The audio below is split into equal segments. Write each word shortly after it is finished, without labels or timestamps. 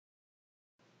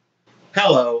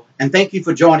Hello, and thank you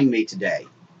for joining me today.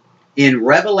 In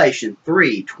Revelation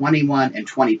 3:21 and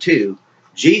 22,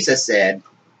 Jesus said,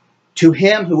 "To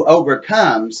him who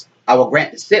overcomes, I will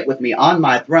grant to sit with me on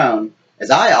my throne, as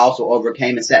I also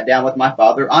overcame and sat down with my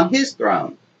Father on his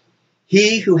throne.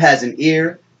 He who has an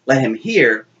ear, let him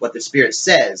hear what the Spirit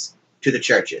says to the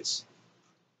churches."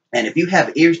 And if you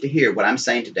have ears to hear what I'm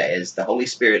saying today, as the Holy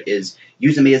Spirit is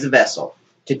using me as a vessel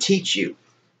to teach you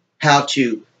how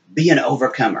to be an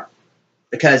overcomer.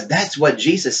 Because that's what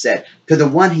Jesus said to the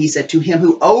one. He said, to him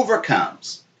who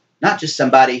overcomes, not just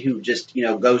somebody who just,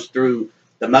 goes through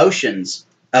the motions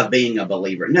of being a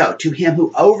believer. No, to him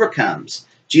who overcomes.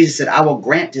 Jesus said, I will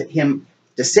grant to him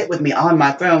to sit with me on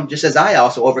my throne, just as I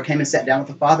also overcame and sat down with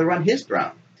the Father on his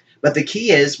throne. But the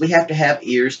key is we have to have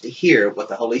ears to hear what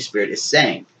the Holy Spirit is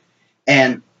saying.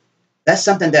 And that's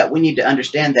something that we need to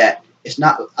understand, that it's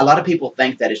not, a lot of people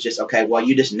think that it's just, okay, well,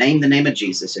 you just name the name of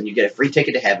Jesus and you get a free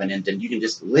ticket to heaven and then you can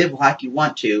just live like you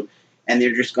want to and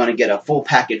you're just going to get a full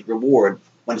package reward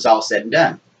when it's all said and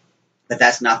done. But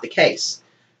that's not the case.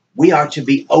 We are to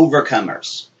be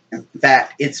overcomers. In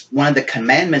fact, it's one of the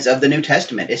commandments of the New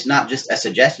Testament. It's not just a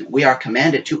suggestion. We are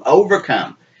commanded to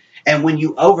overcome. And when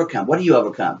you overcome, what do you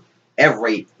overcome?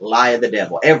 Every lie of the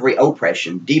devil, every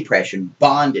oppression, depression,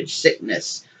 bondage,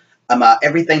 sickness,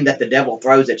 everything that the devil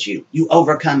throws at you, you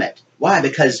overcome it. Why?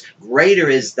 Because greater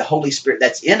is the Holy Spirit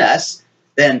that's in us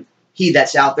than he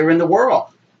that's out there in the world.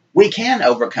 We can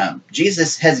overcome.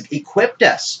 Jesus has equipped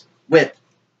us with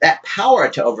that power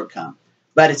to overcome.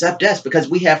 But it's up to us because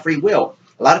we have free will.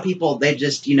 A lot of people, they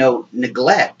just,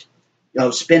 neglect,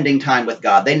 spending time with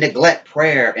God. They neglect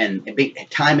prayer and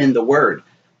time in the Word.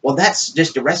 Well, that's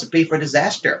just a recipe for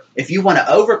disaster. If you want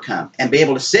to overcome and be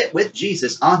able to sit with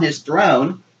Jesus on his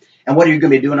throne, and what are you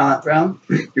going to be doing on that throne?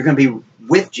 You're going to be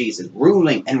with Jesus,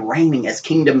 ruling and reigning as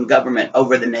kingdom government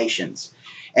over the nations.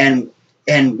 And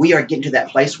we are getting to that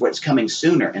place where it's coming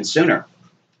sooner and sooner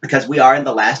because we are in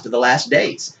the last of the last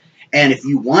days. And if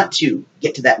you want to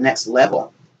get to that next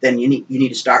level, then you need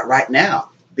to start right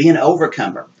now. Be an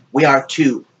overcomer. We are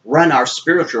to run our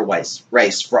spiritual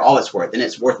race for all it's worth, and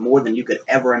it's worth more than you could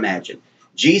ever imagine.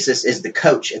 Jesus is the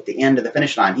coach at the end of the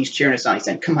finish line. He's cheering us on. He's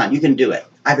saying, come on, you can do it.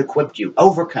 I've equipped you.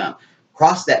 Overcome.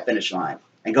 Cross that finish line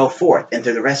and go forth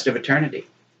into the rest of eternity.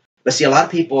 But see, a lot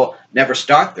of people never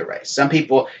start the race. Some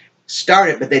people start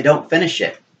it, but they don't finish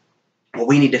it. Well,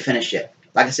 we need to finish it.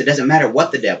 Like I said, it doesn't matter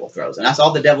what the devil throws. And that's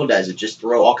all the devil does, is just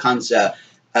throw all kinds of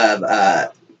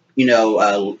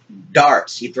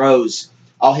darts. He throws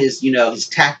all his, his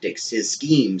tactics, his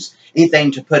schemes,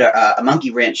 anything to put a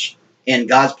monkey wrench in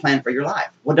God's plan for your life.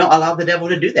 Well, don't allow the devil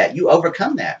to do that. You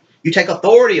overcome that. You take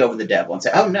authority over the devil and say,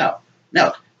 oh,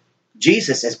 no.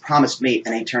 Jesus has promised me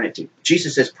an eternity.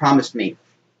 Jesus has promised me,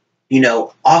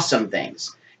 awesome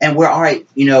things. And we're all right,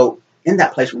 in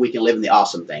that place where we can live in the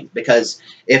awesome things. Because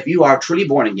if you are truly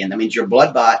born again, that means you're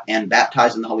blood-bought and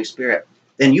baptized in the Holy Spirit,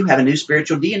 then you have a new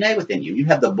spiritual DNA within you. You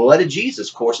have the blood of Jesus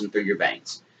coursing through your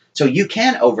veins. So you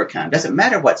can overcome. Doesn't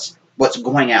matter what's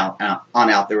going on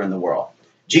out there in the world.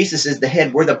 Jesus is the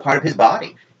head. We're the part of his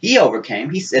body. He overcame.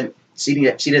 He said,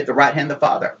 seated at the right hand of the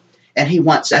Father. And he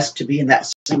wants us to be in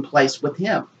that same place with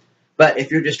him. But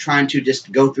if you're just trying to just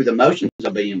go through the motions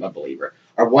of being a believer,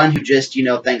 or one who just,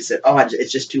 thinks that, oh,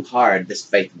 it's just too hard, this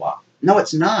faith walk. No,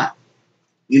 it's not.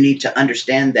 You need to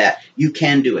understand that you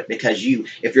can do it because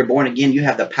if you're born again, you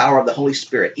have the power of the Holy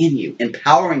Spirit in you,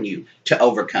 empowering you to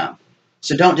overcome.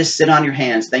 So don't just sit on your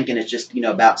hands thinking it's just,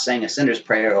 about saying a sinner's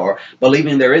prayer or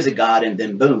believing there is a God and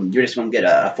then boom, you're just going to get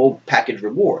a full package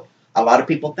reward. A lot of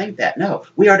people think that. No,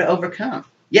 we are to overcome.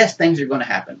 Yes, things are going to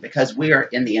happen because we are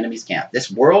in the enemy's camp.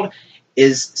 This world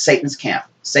is Satan's camp.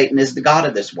 Satan is the god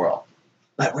of this world.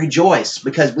 But rejoice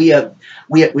because we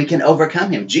can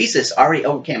overcome him. Jesus already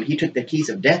overcame. He took the keys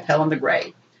of death, hell, and the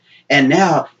grave. And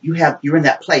now you're in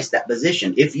that place, that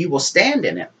position, if you will stand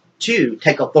in it, to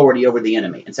take authority over the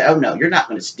enemy and say, oh, no, you're not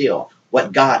going to steal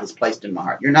what God has placed in my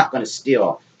heart. You're not going to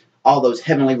steal all those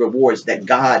heavenly rewards that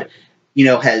God,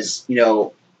 has,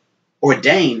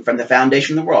 ordained from the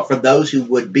foundation of the world for those who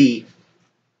would be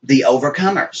the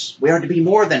overcomers. We are to be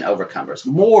more than overcomers,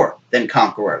 more than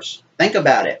conquerors. Think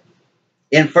about it.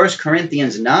 In 1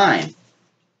 Corinthians 9,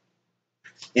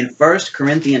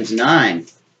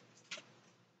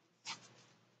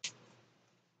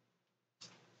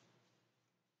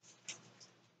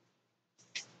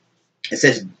 it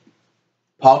says,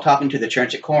 Paul talking to the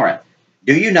church at Corinth,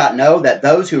 do you not know that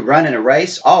those who run in a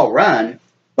race all run,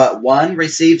 but one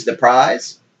receives the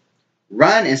prize?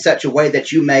 Run in such a way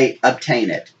that you may obtain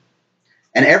it.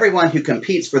 And everyone who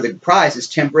competes for the prize is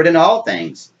temperate in all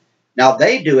things. Now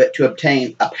they do it to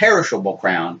obtain a perishable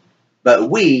crown, but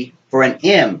we for an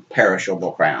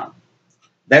imperishable crown.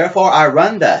 Therefore I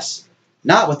run thus,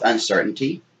 not with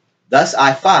uncertainty. Thus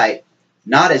I fight,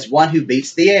 not as one who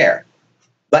beats the air.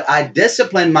 But I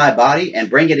discipline my body and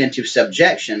bring it into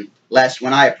subjection, lest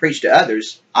when I preach to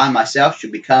others, I myself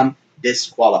should become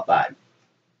disqualified.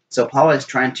 So Paul is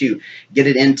trying to get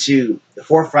it into the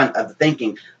forefront of the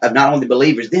thinking of not only the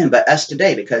believers then, but us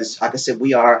today. Because, like I said,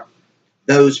 we are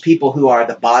those people who are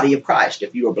the body of Christ,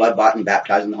 if you were blood-bought and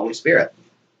baptized in the Holy Spirit.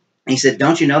 And he said,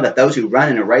 don't you know that those who run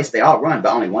in a race, they all run,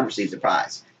 but only one receives the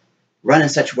prize. Run in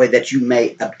such a way that you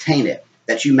may obtain it,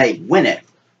 that you may win it.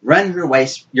 Run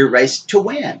your race to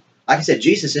win. Like I said,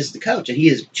 Jesus is the coach, and he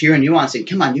is cheering you on, saying,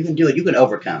 come on, you can do it. You can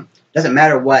overcome. Doesn't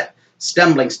matter what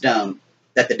stumbling stone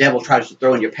that the devil tries to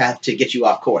throw in your path to get you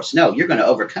off course. No, you're going to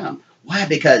overcome. Why?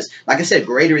 Because, like I said,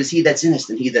 greater is he that's in us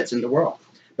than he that's in the world.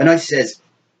 But notice he says,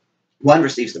 one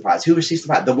receives the prize. Who receives the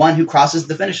prize? The one who crosses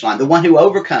the finish line, the one who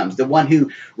overcomes, the one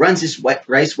who runs his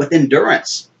race with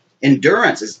endurance.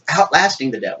 Endurance is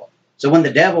outlasting the devil. So when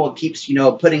the devil keeps,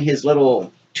 putting his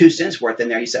little 2 cents worth in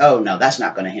there, you say, oh, no, that's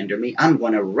not going to hinder me. I'm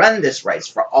going to run this race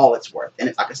for all it's worth.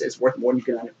 And like I said, it's worth more than you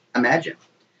can imagine.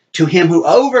 To him who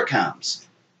overcomes,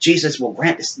 Jesus will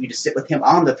grant you to sit with him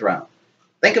on the throne.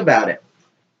 Think about it.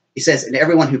 He says, and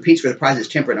everyone who competes for the prize is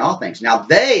temperate in all things. Now,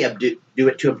 they do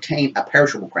it to obtain a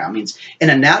perishable crown. It means in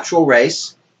a natural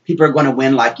race, people are going to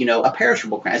win like, a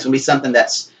perishable crown. It's going to be something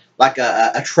that's like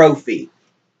a trophy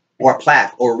or a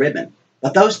plaque or a ribbon.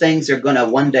 But those things are going to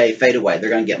one day fade away. They're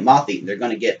going to get moth-eaten. They're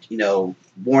going to get,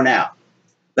 worn out.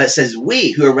 But it says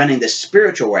we who are running this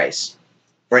spiritual race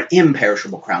for an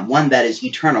imperishable crown, one that is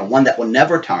eternal, one that will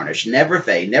never tarnish, never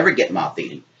fade, never get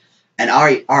moth-eaten. And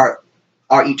our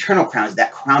eternal crown is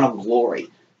that crown of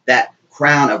glory, that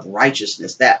crown of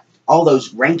righteousness, that all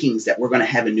those rankings that we're going to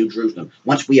have in New Jerusalem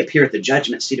once we appear at the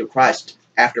judgment seat of Christ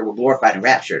after we're glorified and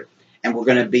raptured. And we're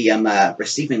going to be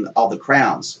receiving all the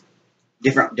crowns.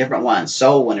 Different ones,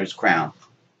 soul winner's crown,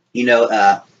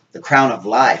 the crown of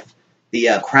life,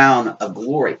 the crown of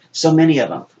glory, so many of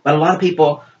them. But a lot of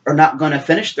people are not going to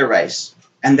finish their race,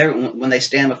 and when they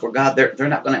stand before God, they're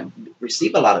not going to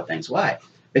receive a lot of things. Why?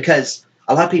 Because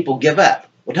a lot of people give up.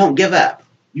 Well, don't give up.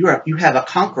 You have a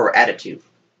conqueror attitude.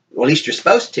 Or at least you're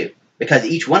supposed to, because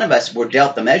each one of us were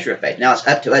dealt the measure of faith. Now it's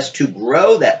up to us to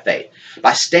grow that faith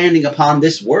by standing upon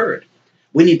this word.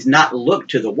 We need to not look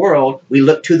to the world. We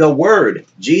look to the Word.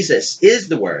 Jesus is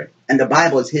the Word, and the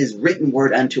Bible is his written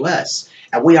word unto us.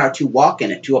 And we are to walk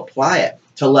in it, to apply it,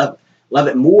 to love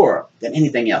it more than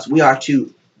anything else. We are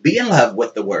to be in love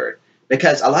with the Word,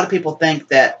 because a lot of people think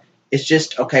that it's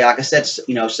just, okay, like I said,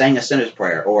 saying a sinner's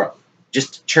prayer, or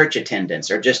just church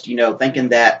attendance, or just, thinking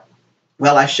that,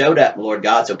 well, I showed up, Lord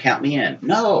God, so count me in.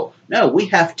 No, we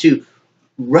have to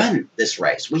run this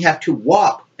race. We have to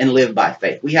walk and live by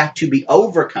faith. We have to be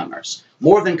overcomers,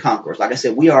 more than conquerors. Like I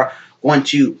said, we are going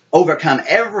to overcome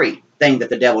everything that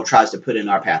the devil tries to put in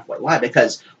our pathway. Why?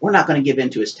 Because we're not going to give in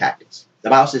to his tactics.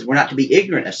 The Bible says we're not to be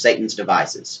ignorant of Satan's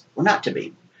devices. We're not to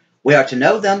be. We are to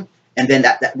know them, and then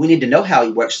that we need to know how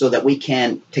he works so that we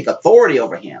can take authority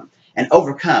over him and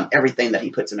overcome everything that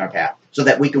he puts in our path, so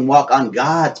that we can walk on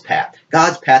God's path.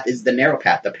 God's path is the narrow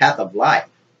path, the path of life,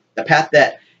 the path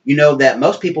that that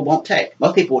most people won't take.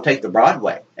 Most people will take the broad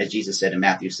way, as Jesus said in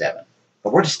Matthew 7.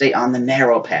 But we're to stay on the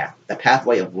narrow path, the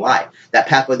pathway of life, that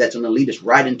pathway that's going to lead us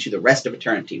right into the rest of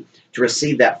eternity, to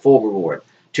receive that full reward,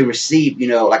 to receive,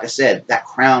 like I said, that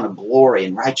crown of glory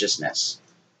and righteousness.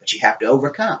 But you have to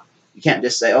overcome. You can't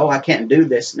just say, oh, I can't do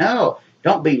this. No,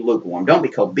 don't be lukewarm. Don't be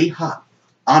cold. Be hot,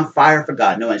 on fire for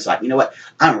God. Knowing it's like, what?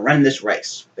 I'm running this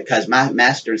race because my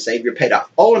Master and Savior paid an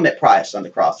ultimate price on the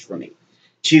cross for me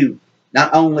to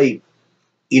not only,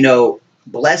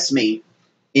 bless me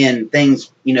in things,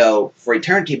 for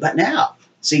eternity, but now.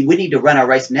 See, we need to run our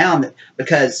race now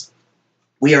because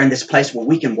we are in this place where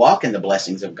we can walk in the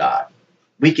blessings of God.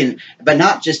 We can, but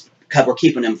not just because we're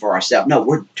keeping them for ourselves. No,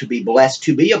 we're to be blessed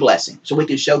to be a blessing. So we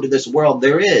can show to this world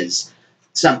there is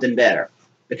something better.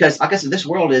 Because, like I said, this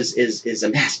world is a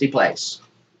nasty place.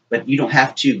 But you don't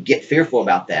have to get fearful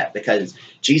about that, because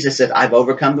Jesus said, I've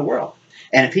overcome the world.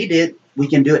 And if he did, we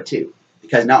can do it too.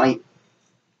 Because not only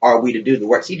are we to do the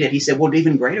works he did, he said, we'll do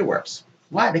even greater works.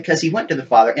 Why? Because he went to the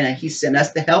Father and he sent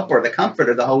us the Helper, the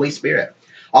Comforter, the Holy Spirit.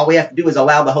 All we have to do is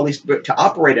allow the Holy Spirit to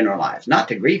operate in our lives, not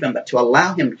to grieve him, but to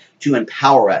allow him to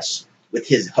empower us with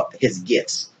his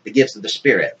gifts, the gifts of the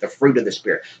Spirit, the fruit of the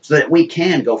Spirit, so that we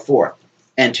can go forth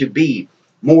and to be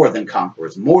more than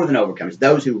conquerors, more than overcomers,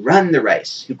 those who run the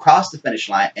race, who cross the finish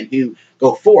line, and who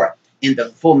go forth in the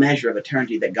full measure of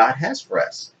eternity that God has for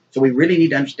us. So we really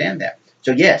need to understand that.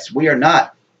 So yes, we are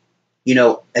not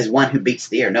as one who beats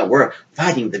the air. No, we're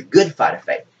fighting the good fight of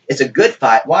faith. It's a good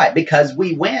fight. Why? Because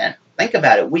we win. Think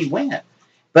about it. We win.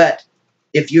 But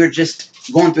if you're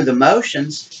just going through the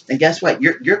motions, then guess what?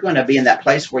 You're going to be in that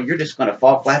place where you're just going to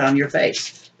fall flat on your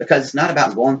face, because it's not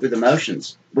about going through the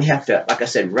motions. We have to, like I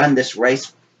said, run this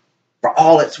race for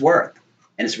all it's worth,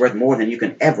 and it's worth more than you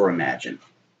can ever imagine.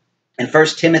 In 1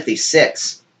 Timothy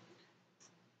 6,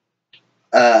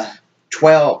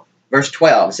 12, verse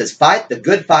 12, it says, "Fight the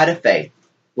good fight of faith.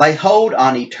 Lay hold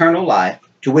on eternal life,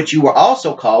 to which you were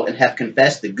also called and have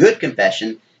confessed the good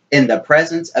confession in the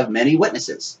presence of many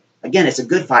witnesses." Again, it's a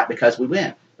good fight because we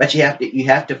win. But you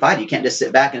have to fight. You can't just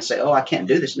sit back and say, "Oh, I can't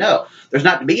do this." No, there's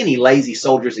not to be any lazy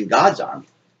soldiers in God's army.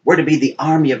 We're to be the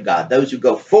army of God, those who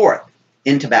go forth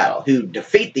into battle, who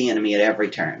defeat the enemy at every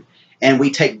turn. And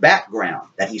we take back ground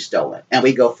that he's stolen. And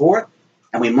we go forth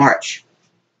and we march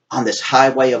on this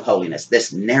highway of holiness,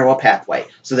 this narrow pathway,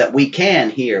 so that we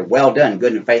can hear, "Well done,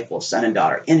 good and faithful son and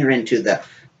daughter. Enter into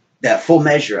the full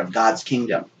measure of God's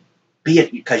kingdom. Be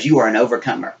it because you are an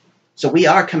overcomer." So we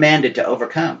are commanded to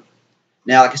overcome.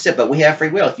 Now, like I said, but we have free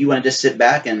will. If you want to just sit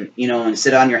back and, and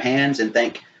sit on your hands and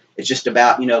think it's just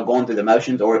about, going through the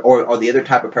motions, or the other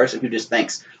type of person who just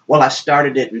thinks, "Well, I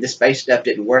started it and this faith stuff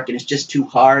didn't work and it's just too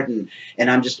hard and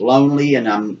I'm just lonely and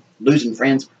I'm losing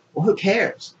friends." Well, who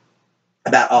cares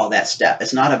about all that stuff?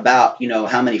 It's not about,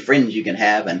 how many friends you can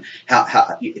have and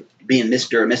how being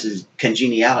Mr. or Mrs.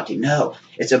 Congeniality. No,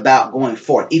 it's about going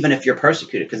forth, even if you're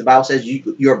persecuted, because the Bible says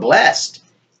you're blessed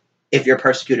if you're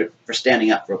persecuted for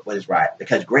standing up for what is right,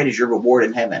 because great is your reward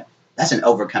in heaven. That's an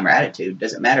overcomer attitude.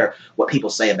 Doesn't matter what people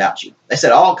say about you. They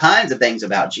said all kinds of things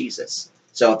about Jesus.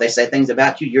 So if they say things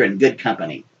about you, you're in good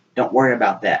company. Don't worry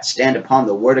about that. Stand upon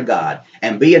the word of God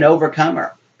and be an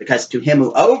overcomer, because to him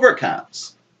who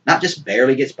overcomes, not just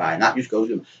barely gets by, not just goes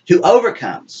who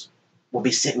overcomes, will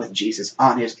be sitting with Jesus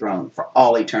on his throne for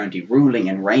all eternity, ruling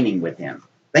and reigning with him.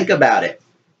 Think about it.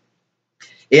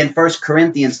 In 1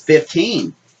 Corinthians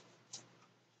 15,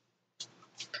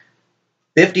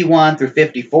 51 through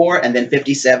 54, and then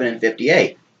 57 and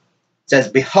 58. It says,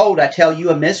 "Behold, I tell you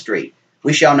a mystery.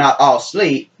 We shall not all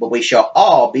sleep, but we shall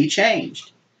all be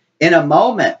changed. In a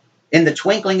moment, in the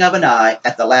twinkling of an eye,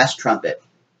 at the last trumpet.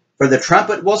 For the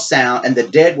trumpet will sound, and the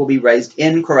dead will be raised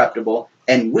incorruptible,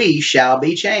 and we shall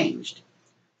be changed.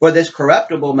 For this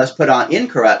corruptible must put on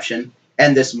incorruption,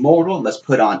 and this mortal must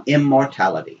put on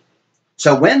immortality.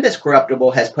 So when this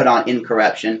corruptible has put on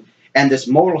incorruption, and this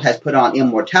mortal has put on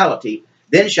immortality,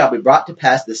 then shall be brought to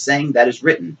pass the saying that is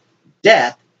written,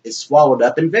 Death is swallowed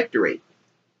up in victory."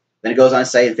 Then it goes on to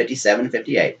say in 57 and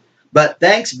 58, "But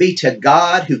thanks be to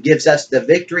God who gives us the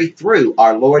victory through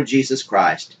our Lord Jesus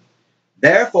Christ.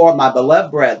 Therefore, my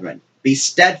beloved brethren, be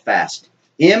steadfast,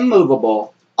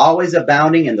 immovable, always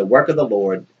abounding in the work of the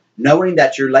Lord, knowing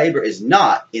that your labor is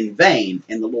not in vain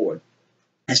in the Lord."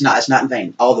 It's not in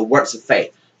vain. All the works of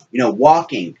faith,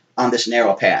 walking on this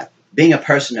narrow path, being a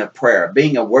person of prayer,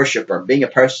 being a worshiper, being a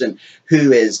person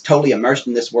who is totally immersed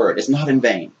in this word, is not in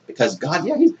vain, because God,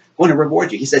 he's going to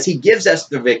reward you. He says he gives us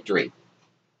the victory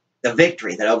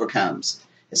that overcomes.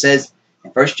 It says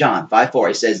in 1 John 5:4,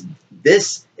 he says,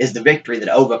 "This is the victory that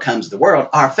overcomes the world,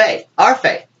 our faith."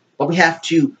 But we have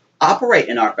to operate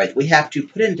in our faith. We have to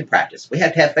put it into practice. We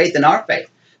have to have faith in our faith,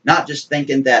 not just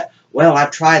thinking that, "Well,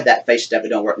 I've tried that faith stuff, it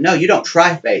don't work." No, you don't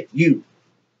try faith. You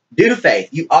do faith.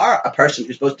 You are a person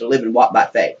who's supposed to live and walk by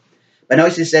faith. But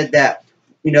notice he said that,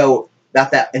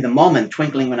 about that in the moment,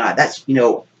 twinkling of an eye. That's,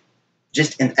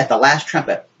 at the last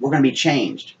trumpet, we're going to be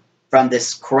changed from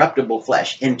this corruptible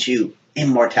flesh into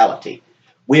immortality.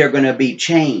 We are going to be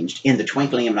changed in the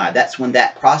twinkling of an eye. That's when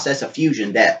that process of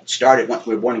fusion that started once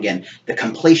we were born again, the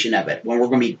completion of it, when we're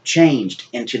going to be changed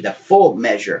into the full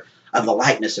measure of the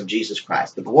likeness of Jesus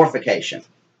Christ, the glorification.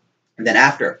 And then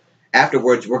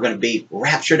afterwards, we're going to be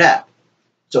raptured up.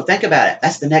 So think about it.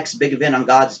 That's the next big event on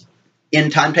God's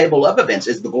end timetable of events,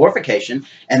 is the glorification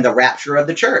and the rapture of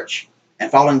the church. And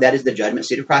following that is the judgment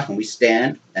seat of Christ, when we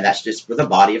stand, and that's just for the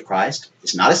body of Christ.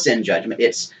 It's not a sin judgment.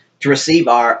 It's to receive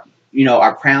our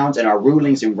crowns and our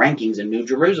rulings and rankings in New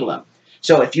Jerusalem.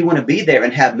 So if you want to be there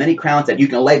and have many crowns that you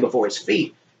can lay before his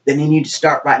feet, then you need to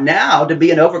start right now to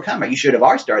be an overcomer. You should have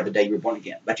already started the day you were born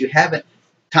again, but you haven't.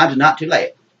 Time's not too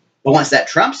late. But once that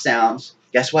trump sounds,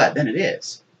 guess what? Then it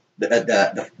is.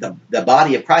 The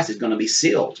body of Christ is going to be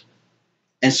sealed.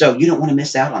 And so you don't want to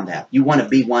miss out on that. You want to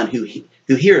be one who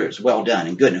hears, "Well done,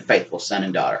 and good and faithful son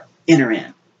and daughter. Enter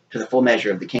in to the full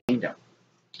measure of the kingdom."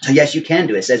 So yes, you can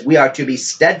do it. It says we are to be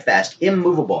steadfast,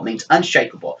 immovable. It means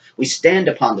unshakable. We stand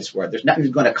upon this word. There's nothing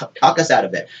going to talk us out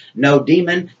of it. No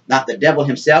demon, not the devil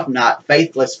himself, not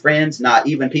faithless friends, not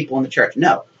even people in the church.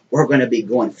 No, we're going to be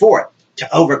going forth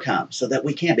to overcome so that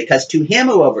we can. Because to him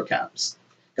who overcomes,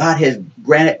 God has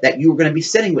granted that you are going to be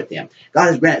sitting with him. God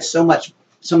has granted so much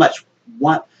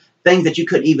things that you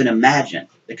couldn't even imagine.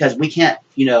 Because we can't,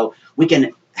 we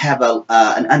can have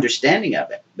an understanding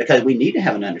of it, because we need to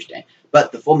have an understanding.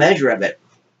 But the full measure of it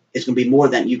is going to be more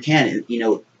than you can,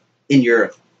 in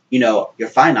your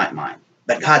finite mind.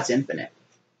 But God's infinite.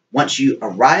 Once you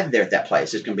arrive there at that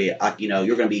place, it's going to be,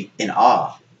 you're going to be in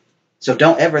awe. So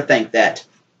don't ever think that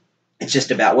it's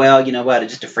just about, well, you know what,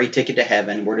 it's just a free ticket to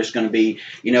heaven. We're just going to be,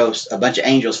 a bunch of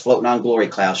angels floating on glory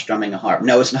clouds strumming a harp.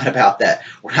 No, it's not about that.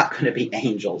 We're not going to be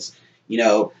angels.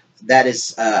 That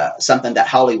is something that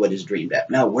Hollywood has dreamed of.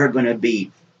 No, we are going to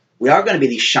be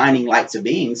these shining lights of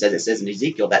beings, as it says in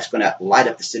Ezekiel, that's going to light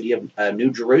up the city of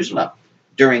New Jerusalem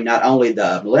during not only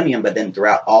the millennium, but then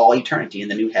throughout all eternity in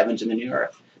the new heavens and the new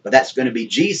earth. But that's going to be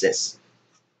Jesus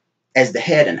as the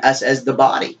head and us as the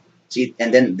body. See,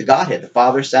 and then the Godhead, the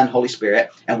Father, Son, Holy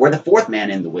Spirit, and we're the fourth man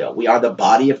in the wheel. We are the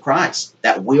body of Christ,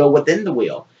 that wheel within the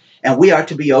wheel. And we are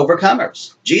to be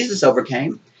overcomers. Jesus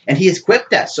overcame, and he has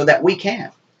equipped us so that we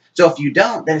can. So if you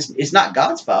don't, then it's not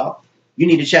God's fault. You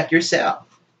need to check yourself.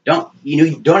 Don't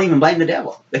even blame the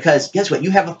devil, because guess what?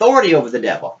 You have authority over the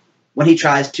devil when he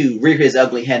tries to rear his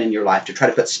ugly head in your life to try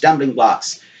to put stumbling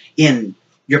blocks in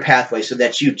your pathway so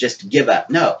that you just give up.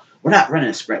 No, we're not running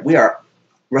a sprint. We are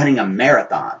running a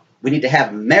marathon. We need to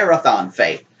have marathon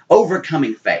faith,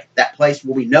 overcoming faith, that place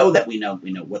where we know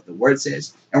what the word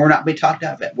says, and we're not being talked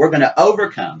out of it. We're going to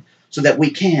overcome so that we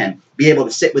can be able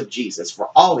to sit with Jesus for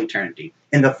all eternity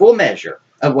in the full measure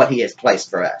of what he has placed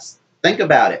for us. Think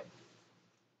about it.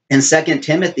 In 2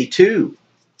 Timothy 2,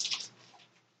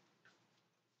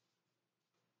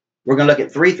 we're going to look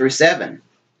at 3 through 7.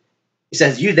 He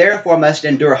says, "You therefore must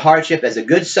endure hardship as a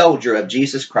good soldier of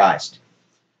Jesus Christ.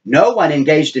 No one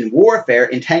engaged in warfare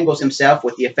entangles himself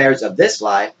with the affairs of this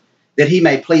life, that he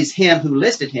may please him who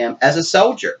listed him as a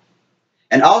soldier.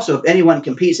 And also, if anyone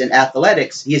competes in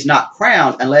athletics, he is not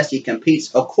crowned unless he competes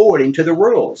according to the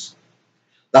rules.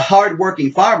 The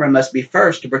hard-working farmer must be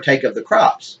first to partake of the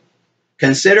crops.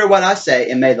 Consider what I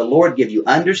say, and may the Lord give you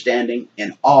understanding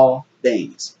in all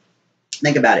things."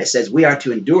 Think about it. It says we are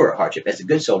to endure hardship as a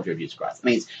good soldier of Jesus Christ. It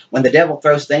means when the devil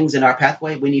throws things in our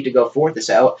pathway, we need to go forth and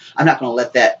say, oh, I'm not going to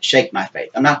let that shake my faith.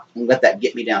 I'm not going to let that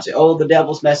get me down. Say, oh, the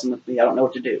devil's messing with me. I don't know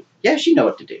what to do. Yes, you know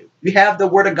what to do. You have the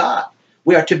word of God.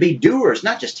 We are to be doers,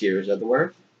 not just hearers of the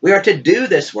word. We are to do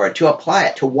this word, to apply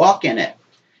it, to walk in it.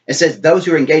 It says those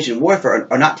who are engaged in warfare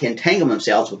are not to entangle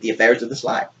themselves with the affairs of this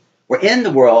life. We're in the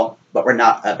world, but we're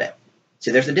not of it. See,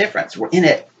 there's a difference. We're in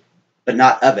it, but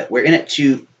not of it. We're in it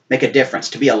to make a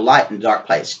difference, to be a light in a dark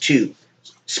place, to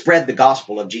spread the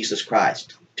gospel of Jesus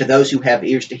Christ to those who have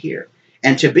ears to hear,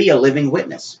 and to be a living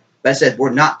witness. But it says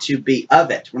we're not to be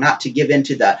of it. We're not to give in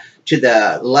to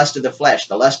the lust of the flesh,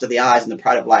 the lust of the eyes, and the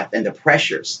pride of life, and the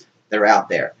pressures that are out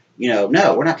there. No,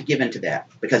 we're not to give in to that.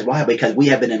 Because why? Because we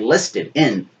have been enlisted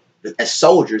as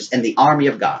soldiers in the army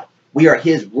of God. We are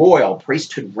his royal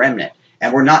priesthood remnant,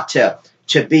 and we're not to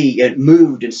be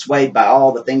moved and swayed by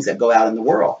all the things that go out in the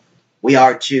world. We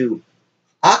are to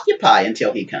occupy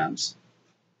until he comes,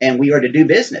 and we are to do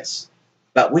business.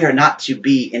 But we are not to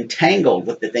be entangled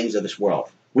with the things of this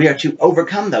world. We are to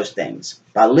overcome those things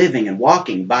by living and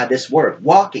walking by this word,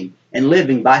 walking and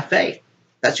living by faith.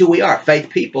 That's who we are, faith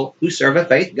people who serve a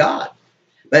faith God.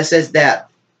 But it says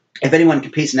that if anyone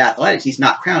competes in athletics, he's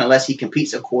not crowned unless he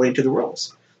competes according to the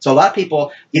rules. So a lot of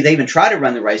people, they even try to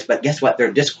run the race, but guess what?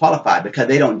 They're disqualified because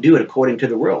they don't do it according to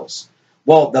the rules.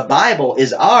 Well, the Bible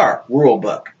is our rule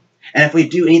book. And if we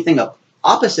do anything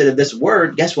opposite of this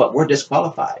word, guess what? We're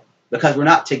disqualified because we're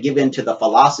not to give in to the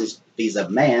philosophies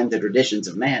of man, the traditions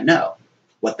of man. No,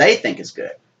 what they think is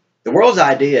good. The world's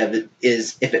idea of it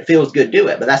is if it feels good, do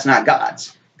it. But that's not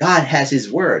God's. God has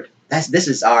his word. This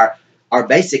is our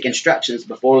basic instructions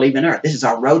before leaving earth. This is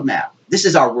our roadmap. This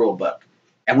is our rule book.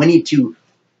 And we need to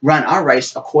run our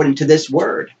race according to this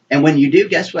word. And when you do,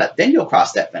 guess what? Then you'll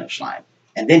cross that finish line.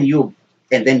 And then you'll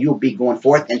be going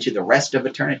forth into the rest of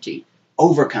eternity,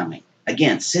 overcoming.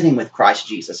 Again, sitting with Christ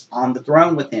Jesus on the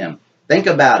throne with him. Think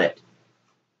about it.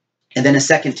 And then in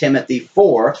 2 Timothy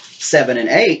 4, 7 and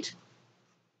 8,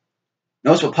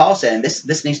 notice what Paul said, and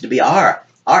this needs to be our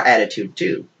attitude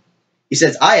too. He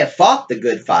says, I have fought the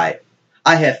good fight.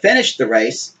 I have finished the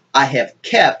race. I have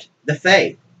kept the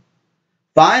faith.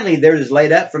 Finally, there is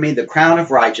laid up for me the crown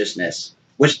of righteousness,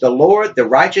 which the Lord, the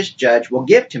righteous judge, will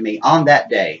give to me on that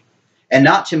day. And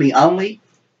not to me only,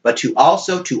 but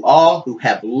also to all who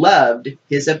have loved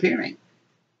his appearing.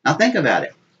 Now think about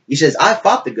it. He says, I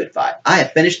fought the good fight. I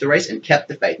have finished the race and kept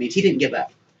the faith. It means he didn't give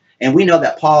up. And we know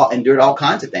that Paul endured all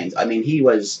kinds of things. I mean, he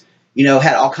was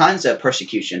had all kinds of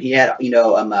persecution. He had,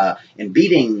 and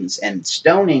beatings and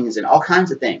stonings and all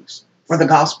kinds of things for the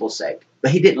gospel's sake.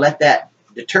 But he didn't let that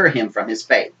deter him from his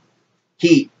faith.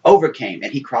 He overcame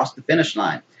and he crossed the finish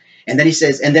line. And then he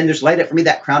says, and then there's laid up for me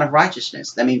that crown of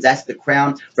righteousness. That means that's the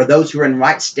crown for those who are in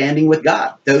right standing with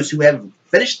God, those who have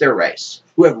finished their race,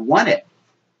 who have won it.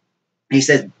 And he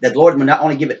says that the Lord will not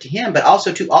only give it to him, but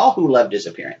also to all who loved his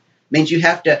appearing. Means you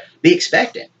have to be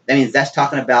expectant. That means that's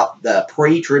talking about the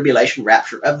pre-tribulation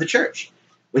rapture of the church.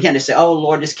 We can't just say, oh,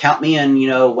 Lord, just count me in,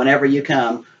 whenever you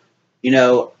come,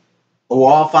 we'll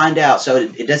all find out. So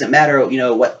it doesn't matter,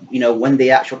 when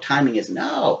the actual timing is.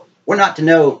 No, we're not to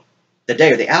know the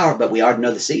day or the hour, but we are to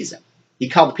know the season. He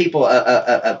called the people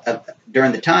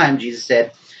during the time, Jesus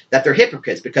said, that they're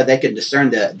hypocrites because they could discern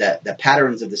the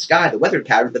patterns of the sky, the weather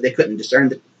patterns, but they couldn't discern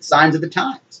the signs of the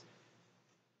times.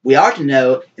 We are to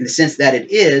know in the sense that it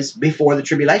is before the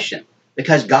tribulation,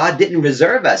 because God didn't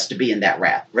reserve us to be in that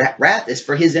wrath. Wrath is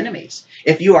for his enemies.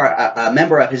 If you are a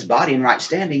member of his body in right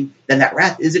standing, then that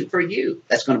wrath isn't for you.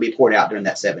 That's going to be poured out during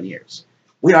that 7 years.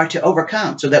 We are to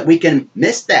overcome so that we can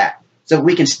miss that, so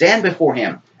we can stand before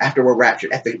him after we're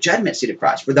raptured at the judgment seat of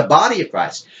Christ, for the body of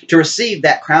Christ, to receive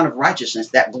that crown of righteousness,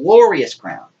 that glorious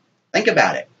crown. Think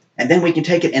about it. And then we can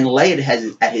take it and lay it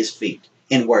at his feet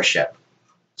in worship.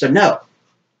 So no.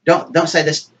 Don't say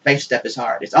this faith step is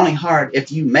hard. It's only hard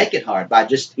if you make it hard by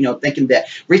just, thinking that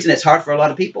reason it's hard for a lot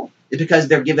of people is because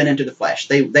they're given into the flesh.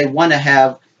 They want to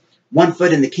have one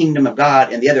foot in the kingdom of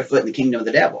God and the other foot in the kingdom of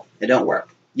the devil. It don't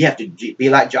work. You have to be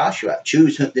like Joshua.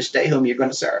 Choose this day whom you're going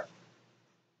to serve.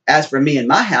 As for me and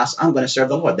my house, I'm going to serve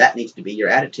the Lord. That needs to be your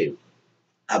attitude.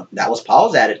 That was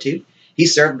Paul's attitude. He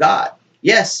served God.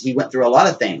 Yes, he went through a lot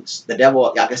of things. The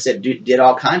devil, like I said, did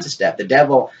all kinds of stuff. The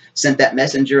devil sent that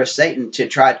messenger of Satan to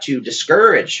try to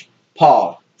discourage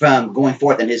Paul from going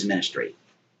forth in his ministry.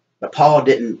 But Paul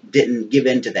didn't give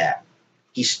in to that.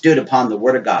 He stood upon the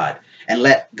word of God and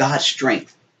let God's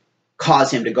strength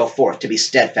cause him to go forth, to be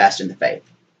steadfast in the faith.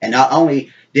 And not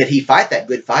only did he fight that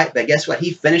good fight, but guess what?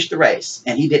 He finished the race,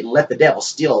 and he didn't let the devil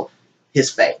steal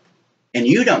his faith. And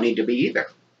you don't need to be either.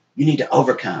 You need to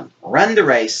overcome. Run the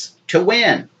race to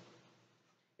win.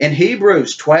 In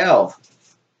Hebrews 12,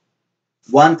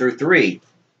 1 through 3,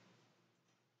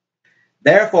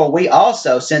 therefore we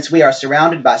also, since we are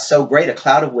surrounded by so great a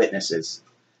cloud of witnesses,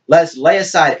 let us lay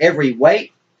aside every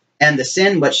weight and the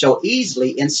sin which so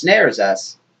easily ensnares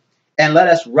us, and let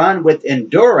us run with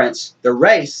endurance the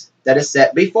race that is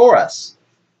set before us,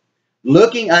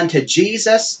 looking unto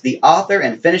Jesus, the author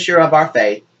and finisher of our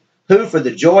faith, who for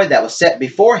the joy that was set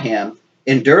before him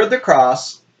endured the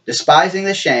cross, despising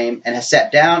the shame, and has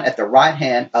sat down at the right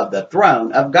hand of the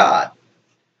throne of God.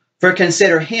 For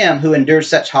consider him who endured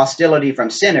such hostility from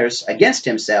sinners against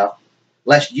himself,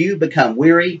 lest you become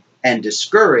weary and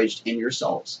discouraged in your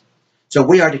souls. So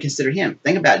we are to consider him.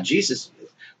 Think about it. Jesus,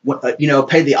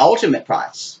 paid the ultimate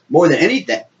price, more than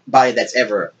anybody that's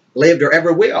ever lived or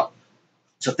ever will.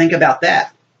 So think about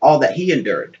that, all that he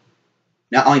endured,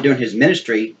 not only during his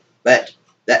ministry, but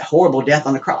that horrible death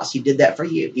on the cross. He did that for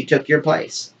you. He took your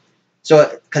place.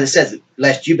 So, because it says,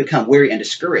 lest you become weary and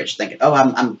discouraged, thinking, oh,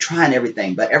 I'm trying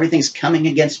everything, but everything's coming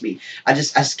against me. I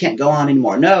just can't go on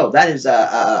anymore. No, that is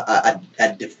a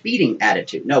defeating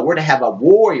attitude. No, we're to have a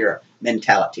warrior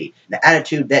mentality, the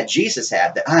attitude that Jesus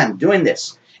had, that I'm doing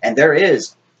this, and there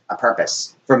is a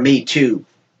purpose for me to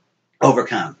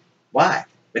overcome. Why?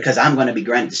 Because I'm going to be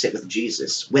granted to sit with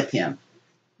Jesus, with him,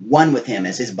 one with him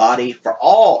as his body for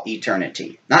all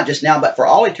eternity. Not just now, but for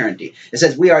all eternity. It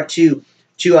says we are to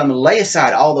lay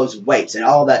aside all those weights and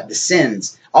all the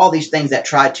sins, all these things that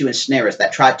try to ensnare us,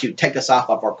 that try to take us off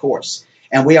of our course.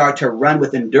 And we are to run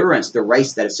with endurance the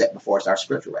race that is set before us, our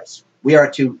spiritual race. We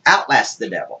are to outlast the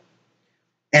devil.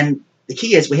 And the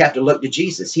key is we have to look to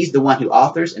Jesus. He's the one who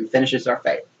authors and finishes our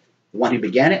faith, the one who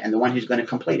began it and the one who's going to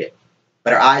complete it.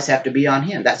 But our eyes have to be on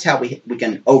him. That's how we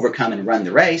can overcome and run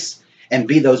the race and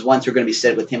be those ones who are going to be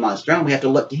seated with him on his throne. We have to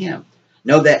look to him.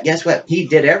 Know that, guess what? He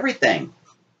did everything,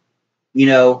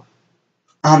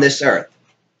 on this earth.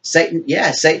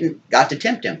 Satan got to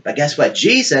tempt him. But guess what?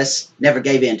 Jesus never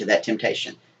gave in to that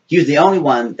temptation. He was the only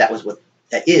one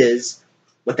that is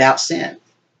without sin.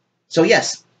 So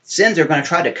yes, sins are going to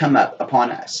try to come up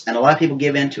upon us. And a lot of people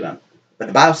give in to them. But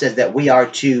the Bible says that we are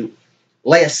to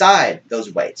lay aside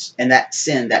those weights and that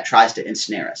sin that tries to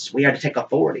ensnare us. We are to take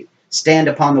authority. Stand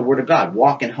upon the word of God.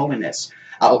 Walk in holiness.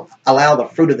 Allow the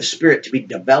fruit of the Spirit to be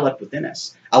developed within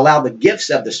us. Allow the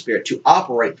gifts of the Spirit to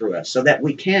operate through us so that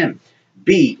we can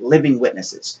be living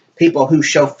witnesses. People who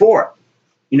show forth,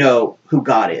 who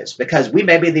God is. Because we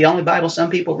may be the only Bible some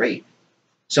people read.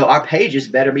 So our pages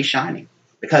better be shining.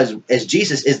 Because as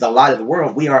Jesus is the light of the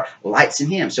world, we are lights in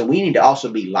him. So we need to also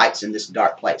be lights in this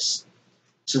dark place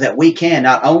so that we can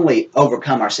not only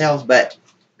overcome ourselves, but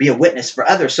be a witness for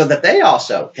others so that they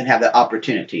also can have the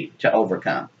opportunity to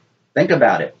overcome. Think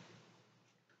about it.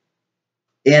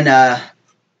 In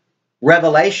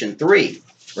Revelation 3,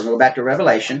 we're going to go back to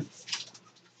Revelation.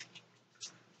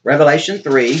 Revelation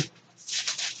 3,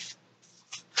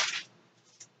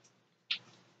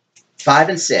 5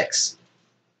 and 6.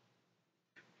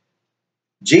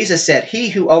 Jesus said, "He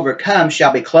who overcomes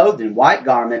shall be clothed in white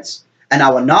garments, and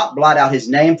I will not blot out his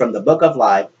name from the book of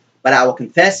life, but I will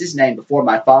confess his name before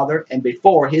my Father and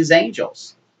before his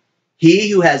angels. He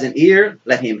who has an ear,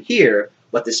 let him hear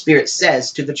what the Spirit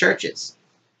says to the churches."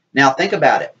 Now think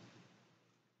about it.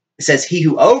 It says, "He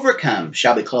who overcomes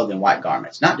shall be clothed in white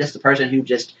garments." Not just the person who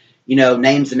just,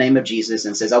 names the name of Jesus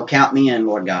and says, "Oh, count me in,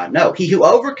 Lord God." No, he who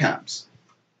overcomes.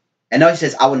 And notice he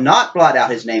says, "I will not blot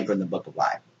out his name from the book of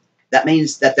life." That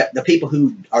means that the people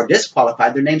who are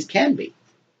disqualified, their names can be.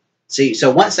 See,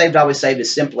 so once saved, always saved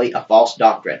is simply a false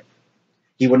doctrine.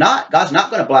 God's not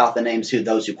going to blot out the names of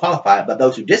those who qualify, but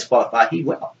those who disqualify, he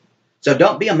will. So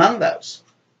don't be among those.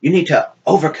 You need to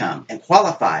overcome and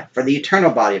qualify for the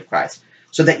eternal body of Christ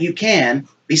so that you can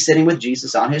be sitting with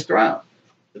Jesus on his throne.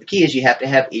 But the key is you have to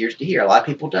have ears to hear. A lot of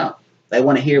people don't. They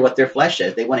want to hear what their flesh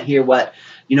says. They want to hear what,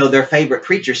 their favorite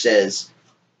preacher says.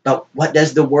 But what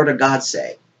does the Word of God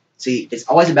say? See, it's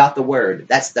always about the Word.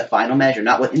 That's the final measure,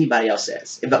 not what anybody else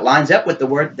says. If it lines up with the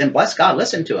Word, then bless God,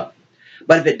 listen to him.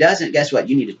 But if it doesn't, guess what?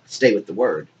 You need to stay with the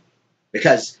Word.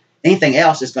 Because anything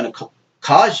else is going to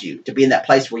cause you to be in that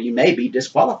place where you may be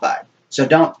disqualified. So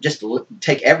don't just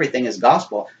take everything as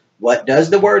gospel. What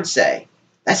does the Word say?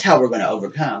 That's how we're going to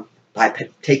overcome, by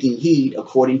taking heed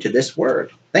according to this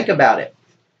Word. Think about it.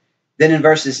 Then in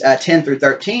verses 10 through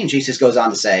 13, Jesus goes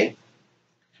on to say,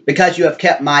 "Because you have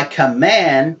kept my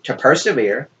command to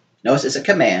persevere," notice it's a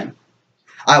command,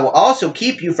 "I will also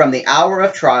keep you from the hour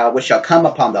of trial which shall come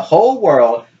upon the whole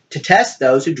world to test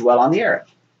those who dwell on the earth."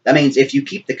 That means if you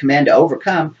keep the command to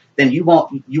overcome, then you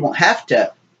won't have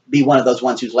to be one of those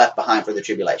ones who's left behind for the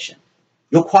tribulation.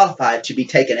 You'll qualify to be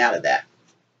taken out of that.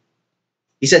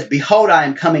 He says, "Behold, I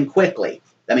am coming quickly."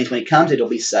 That means when he comes, it'll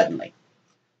be suddenly.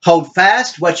 "Hold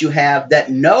fast what you have, that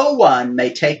no one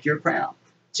may take your crown."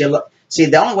 See,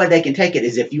 the only way they can take it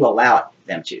is if you allow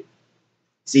them to.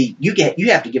 See, you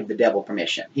have to give the devil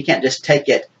permission. He can't just take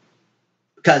it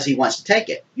because he wants to take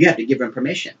it. You have to give him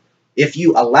permission. If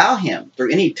you allow him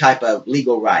through any type of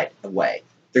legal right of way,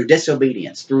 through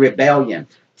disobedience, through rebellion,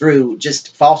 through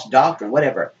just false doctrine,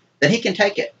 whatever, then he can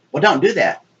take it. Well, don't do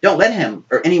that. Don't let him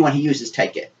or anyone he uses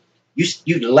take it.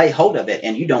 You lay hold of it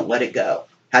and you don't let it go.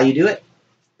 How you do it?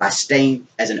 By staying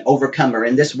as an overcomer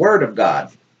in this Word of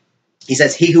God. He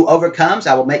says, "He who overcomes,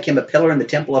 I will make him a pillar in the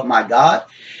temple of my God,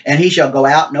 and he shall go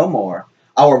out no more.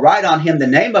 I will write on him the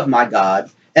name of my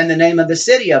God, and the name of the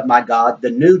city of my God, the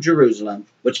new Jerusalem,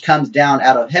 which comes down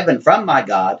out of heaven from my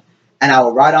God, and I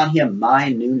will write on him my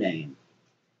new name."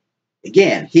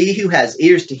 Again, he who has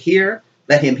ears to hear,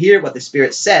 let him hear what the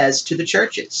Spirit says to the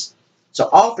churches. So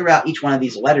all throughout each one of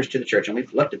these letters to the church, and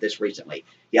we've looked at this recently,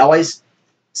 he always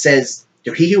says,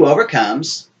 "To he who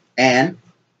overcomes," and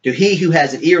 "to he who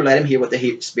has an ear, let him hear what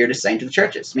the Spirit is saying to the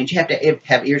churches." It means you have to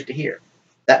have ears to hear.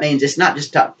 That means it's not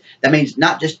just that means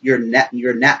not just your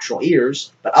natural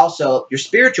ears, but also your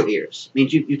spiritual ears. It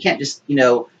means you can't just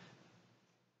go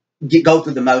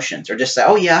through the motions or just say,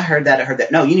 "Oh yeah, I heard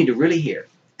that." No, you need to really hear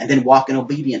and then walk in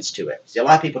obedience to it. See, a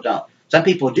lot of people don't. Some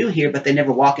people do hear, but they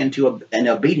never walk into an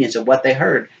obedience of what they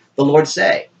heard the Lord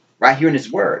say right here in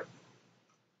His Word.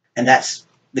 And that's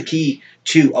the key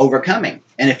to overcoming.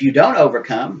 And if you don't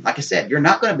overcome, like I said, you're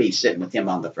not going to be sitting with Him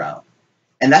on the throne.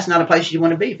 And that's not a place you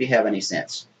want to be if you have any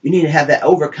sense. You need to have that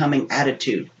overcoming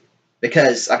attitude.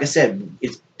 Because, like I said,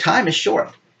 time is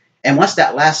short. And once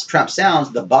that last trump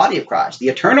sounds, the body of Christ, the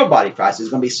eternal body of Christ, is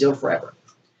going to be sealed forever.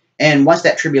 And once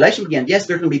that tribulation begins, yes,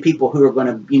 there's going to be people who are going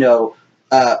to,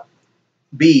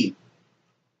 be,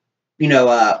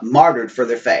 martyred for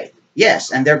their faith.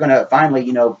 Yes, and they're going to finally,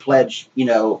 pledge,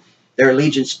 their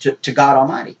allegiance to God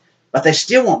Almighty. But they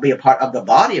still won't be a part of the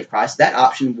body of Christ. That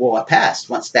option will have passed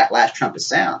once that last trumpet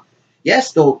sound.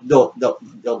 Yes, they'll go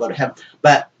to heaven,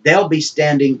 but they'll be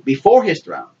standing before His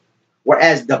throne,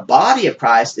 whereas the body of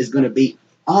Christ is going to be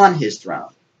on His throne.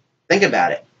 Think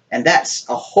about it, and that's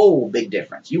a whole big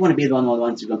difference. You want to be one of the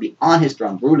ones who are going to be on His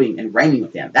throne, ruling and reigning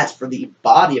with Him. That's for the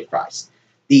body of Christ,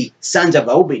 the sons of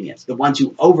obedience, the ones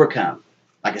who overcome,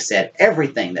 like I said,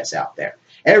 everything that's out there.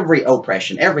 Every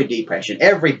oppression, every depression,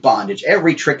 every bondage,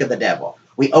 every trick of the devil.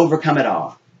 We overcome it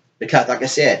all. Because, like I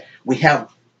said, we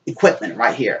have equipment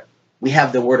right here. we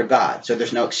have the Word of God, so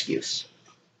there's no excuse.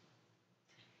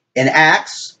 In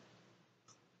Acts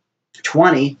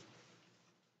 20,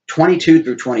 22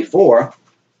 through 24,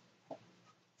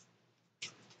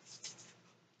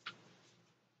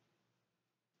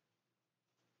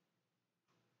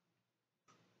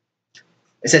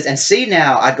 it says, "And see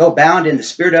now, I go bound in the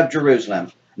spirit of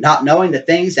Jerusalem, not knowing the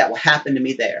things that will happen to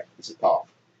me there." This is Paul.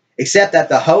 "Except that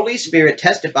the Holy Spirit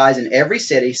testifies in every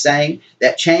city, saying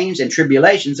that change and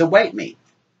tribulations await me.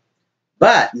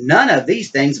 But none of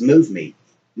these things move me,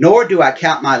 nor do I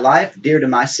count my life dear to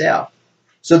myself,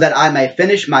 so that I may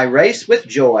finish my race with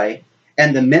joy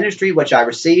and the ministry which I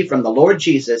received from the Lord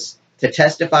Jesus to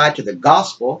testify to the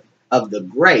gospel of the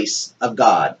grace of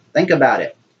God." Think about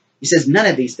it. He says, none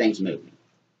of these things move me.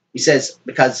 He says,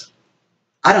 because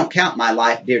I don't count my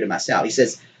life dear to myself. He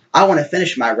says, I want to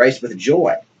finish my race with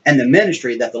joy and the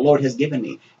ministry that the Lord has given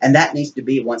me. And that needs to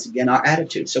be, once again, our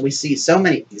attitude. So we see so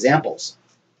many examples,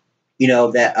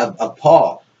 that of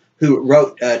Paul, who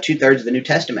wrote 2/3 of the New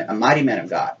Testament, a mighty man of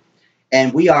God.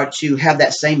 And we are to have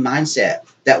that same mindset,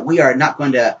 that we are not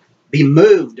going to be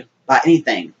moved by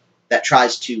anything that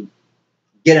tries to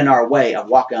get in our way of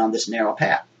walking on this narrow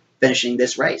path, finishing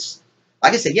this race.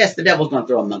 Like I said, yes, the devil's going to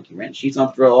throw a monkey wrench. He's going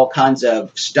to throw all kinds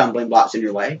of stumbling blocks in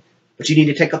your way, but you need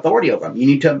to take authority over them. You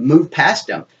need to move past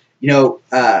them.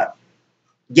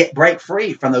 Break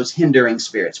free from those hindering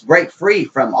spirits. Break free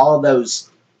from all of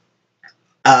those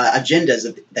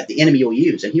agendas that the enemy will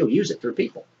use, and he'll use it through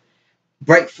people.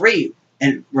 Break free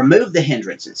and remove the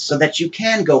hindrances so that you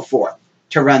can go forth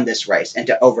to run this race and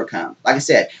to overcome. Like I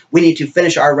said, we need to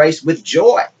finish our race with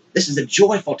joy. This is a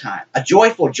joyful time, a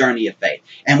joyful journey of faith,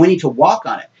 and we need to walk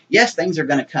on it. Yes, things are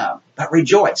going to come, but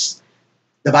rejoice.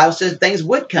 The Bible says things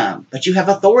would come, but you have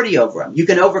authority over them. You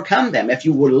can overcome them if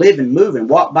you will live and move and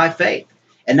walk by faith,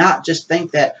 and not just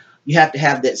think that you have to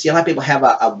have that. See, a lot of people have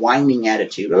a whining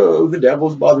attitude. Oh, the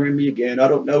devil's bothering me again. I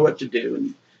don't know what to do.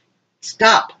 And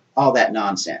stop all that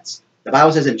nonsense. The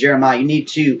Bible says in Jeremiah, you need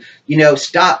to,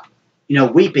 stop,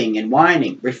 weeping and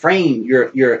whining. Refrain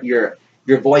your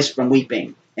voice from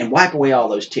weeping and wipe away all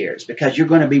those tears, because you're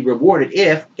going to be rewarded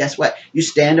if, guess what, you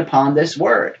stand upon this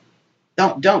word.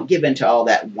 Don't give into all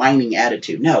that whining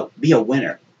attitude. No, be a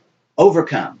winner.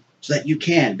 Overcome so that you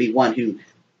can be one who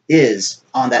is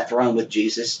on that throne with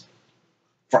Jesus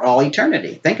for all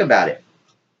eternity. Think about it.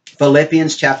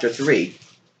 Philippians chapter 3.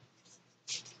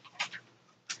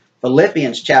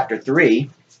 Philippians chapter 3.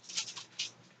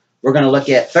 We're going to look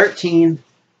at 13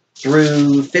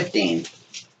 through 15.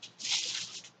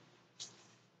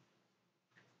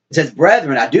 It says,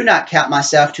 "Brethren, I do not count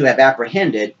myself to have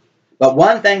apprehended, but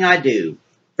one thing I do,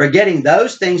 forgetting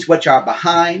those things which are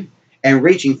behind and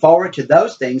reaching forward to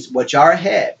those things which are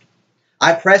ahead.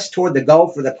 I press toward the goal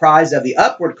for the prize of the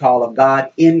upward call of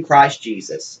God in Christ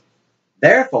Jesus.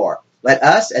 Therefore, let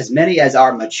us, as many as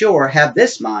are mature, have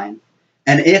this mind,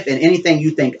 and if in anything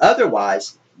you think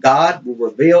otherwise, God will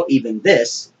reveal even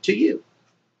this to you."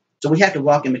 So we have to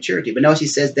walk in maturity. But notice he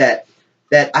says that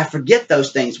I forget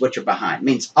those things which are behind. It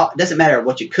means it doesn't matter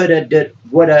what you coulda, did,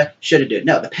 woulda, shoulda, did.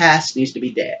 No, the past needs to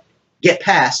be dead. Get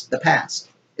past the past.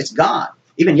 It's gone.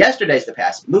 Even yesterday's the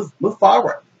past. Move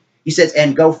forward. He says,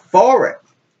 and go forward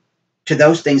to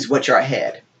those things which are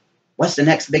ahead. What's the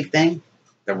next big thing?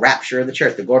 The rapture of the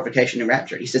church, the glorification and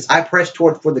rapture. He says, I press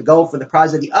toward for the goal for the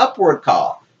prize of the upward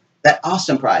call. That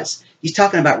awesome prize. He's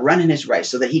talking about running his race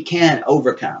so that he can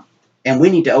overcome. And we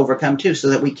need to overcome too, so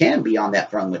that we can be on that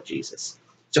throne with Jesus.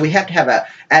 So we have to have an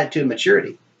attitude of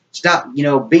maturity. Stop,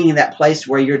 being in that place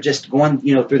where you're just going,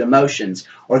 through the motions,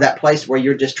 or that place where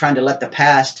you're just trying to let the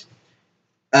past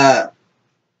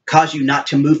cause you not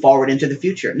to move forward into the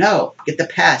future. No, get the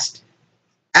past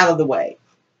out of the way.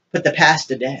 Put the past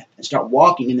to death and start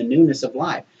walking in the newness of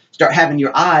life. Start having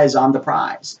your eyes on the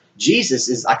prize. Jesus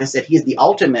is, like I said, he is the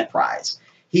ultimate prize.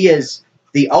 He is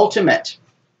the ultimate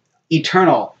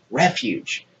eternal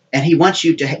refuge. And he wants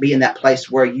you to be in that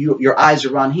place where your eyes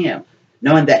are on him,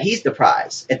 knowing that he's the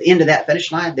prize. At the end of that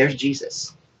finish line, there's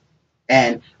Jesus.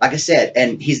 And like I said,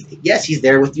 and he's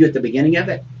there with you at the beginning of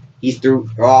it. He's through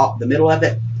all the middle of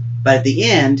it. But at the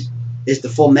end is the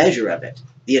full measure of it,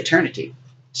 the eternity.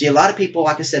 See, a lot of people,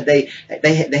 like I said,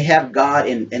 they have God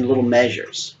in little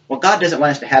measures. Well, God doesn't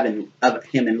want us to have him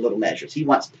in little measures. He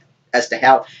wants us to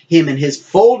have him in his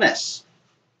fullness.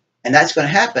 And that's going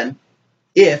to happen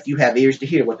if you have ears to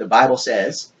hear what the Bible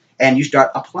says and you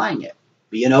start applying it.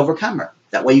 Be an overcomer.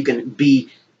 That way you can be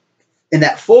in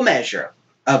that full measure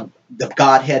of the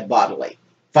Godhead bodily.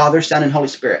 Father, Son, and Holy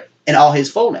Spirit in all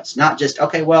his fullness. Not just,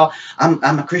 okay, well,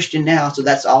 I'm a Christian now, so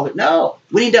that's all. No,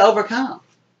 we need to overcome.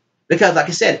 Because like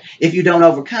I said, if you don't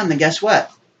overcome, then guess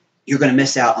what? you're going to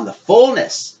miss out on the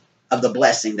fullness of the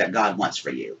blessing that God wants for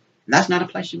you. And that's not a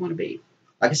place you want to be.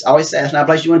 Like I always say, that's not a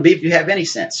place you want to be if you have any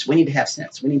sense. We need to have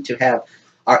sense. We need to have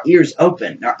our ears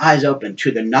open, our eyes open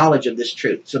to the knowledge of this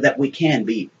truth so that we can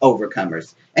be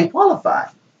overcomers and qualify.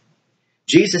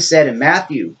 Jesus said in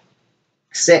Matthew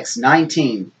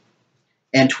 6:19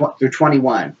 and through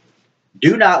 21,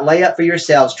 do not lay up for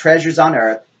yourselves treasures on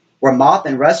earth where moth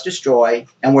and rust destroy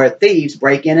and where thieves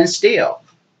break in and steal.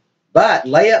 But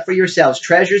lay up for yourselves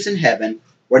treasures in heaven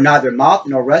where neither moth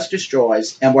nor rust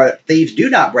destroys and where thieves do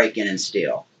not break in and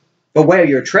steal. For where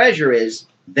your treasure is,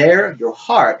 there your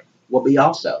heart will be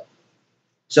also.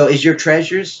 So is your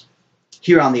treasures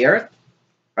here on the earth?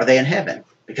 Or are they in heaven?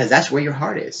 Because that's where your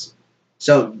heart is.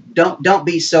 So don't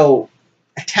be so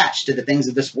attached to the things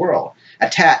of this world,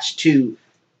 attached to,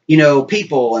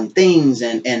 people and things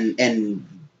and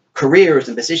careers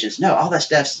and positions. No, all that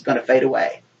stuff's going to fade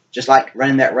away. Just like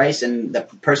running that race and the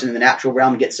person in the natural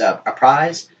realm gets a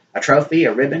prize, a trophy,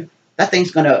 a ribbon. That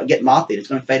thing's going to get moth-eaten. It's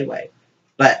going to fade away.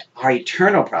 But our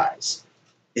eternal prize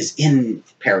is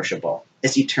imperishable.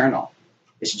 It's eternal.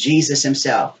 It's Jesus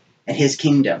himself and his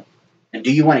kingdom. And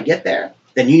do you want to get there?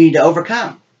 Then you need to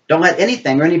overcome. Don't let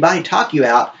anything or anybody talk you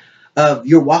out of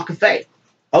your walk of faith.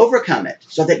 Overcome it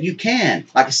so that you can,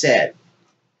 like I said,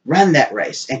 run that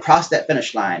race and cross that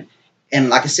finish line. And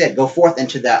like I said, go forth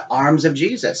into the arms of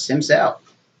Jesus himself.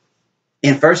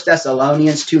 In 1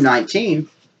 Thessalonians 2:19,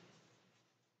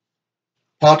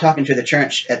 Paul talking to the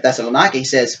church at Thessalonica, he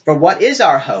says, for what is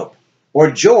our hope or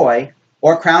joy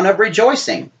or crown of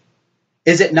rejoicing?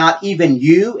 Is it not even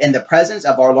you in the presence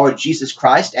of our Lord Jesus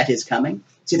Christ at his coming?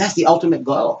 See, that's the ultimate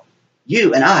goal.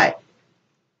 You and I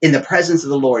in the presence of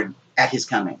the Lord at his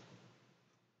coming.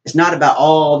 It's not about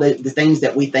all the things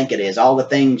that we think it is, all the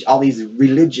things, all these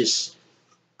religious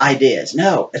ideas.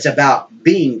 No, it's about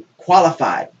being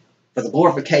qualified for the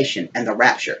glorification and the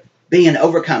rapture, being an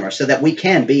overcomer so that we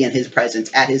can be in his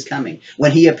presence at his coming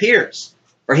when he appears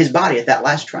for his body at that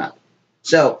last trump.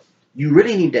 So you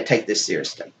really need to take this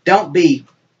seriously. Don't be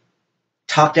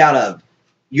talked out of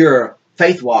your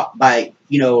faith walk by,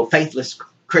 faithless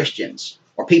Christians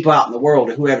or people out in the world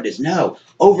or whoever it is. No,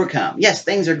 overcome. Yes,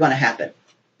 things are going to happen.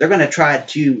 They're going to try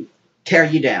to tear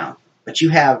you down, but you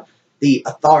have the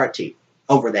authority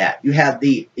over that. You have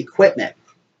the equipment.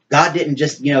 God didn't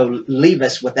just, leave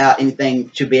us without anything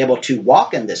to be able to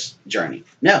walk in this journey.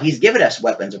 No, he's given us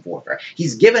weapons of warfare.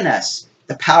 He's given us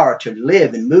the power to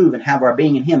live and move and have our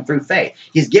being in him through faith.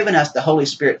 He's given us the Holy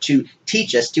Spirit to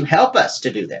teach us, to help us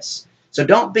to do this. So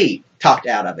don't be talked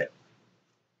out of it,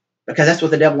 because that's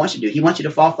what the devil wants you to do. He wants you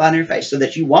to fall flat on your face so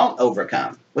that you won't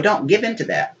overcome. Well, don't give in to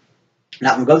that.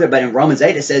 Not going to go there, but in Romans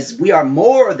 8 it says we are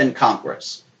more than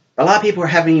conquerors. A lot of people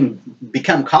haven't even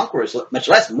become conquerors, much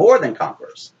less more than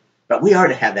conquerors. But we are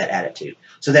to have that attitude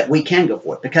so that we can go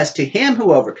forth. Because to him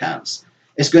who overcomes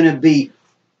is going to be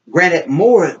granted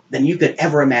more than you could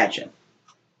ever imagine.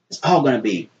 It's all going to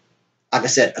be, like I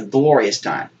said, a glorious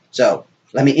time. So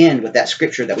let me end with that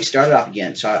scripture that we started off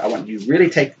again. So I want you to really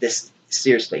take this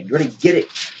seriously. Really get it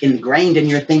ingrained in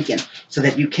your thinking so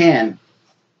that you can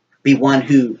be one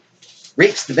who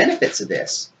reaps the benefits of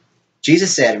this.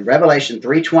 Jesus said in Revelation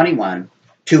 3:21,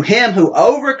 to him who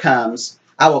overcomes,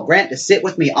 I will grant to sit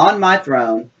with me on my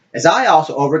throne, as I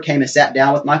also overcame and sat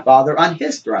down with my Father on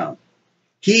his throne.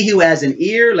 He who has an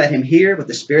ear, let him hear what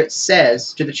the Spirit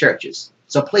says to the churches.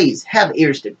 So please have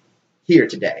ears to hear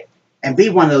today and be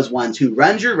one of those ones who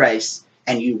runs your race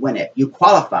and you win it. You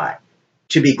qualify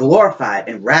to be glorified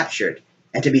and raptured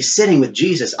and to be sitting with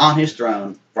Jesus on his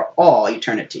throne for all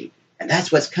eternity. And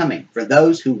that's what's coming for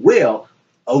those who will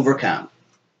overcome.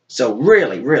 So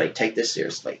really, really take this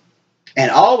seriously. And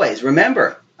always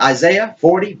remember Isaiah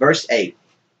 40 verse 8.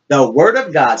 The word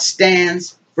of God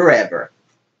stands forever.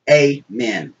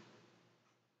 Amen.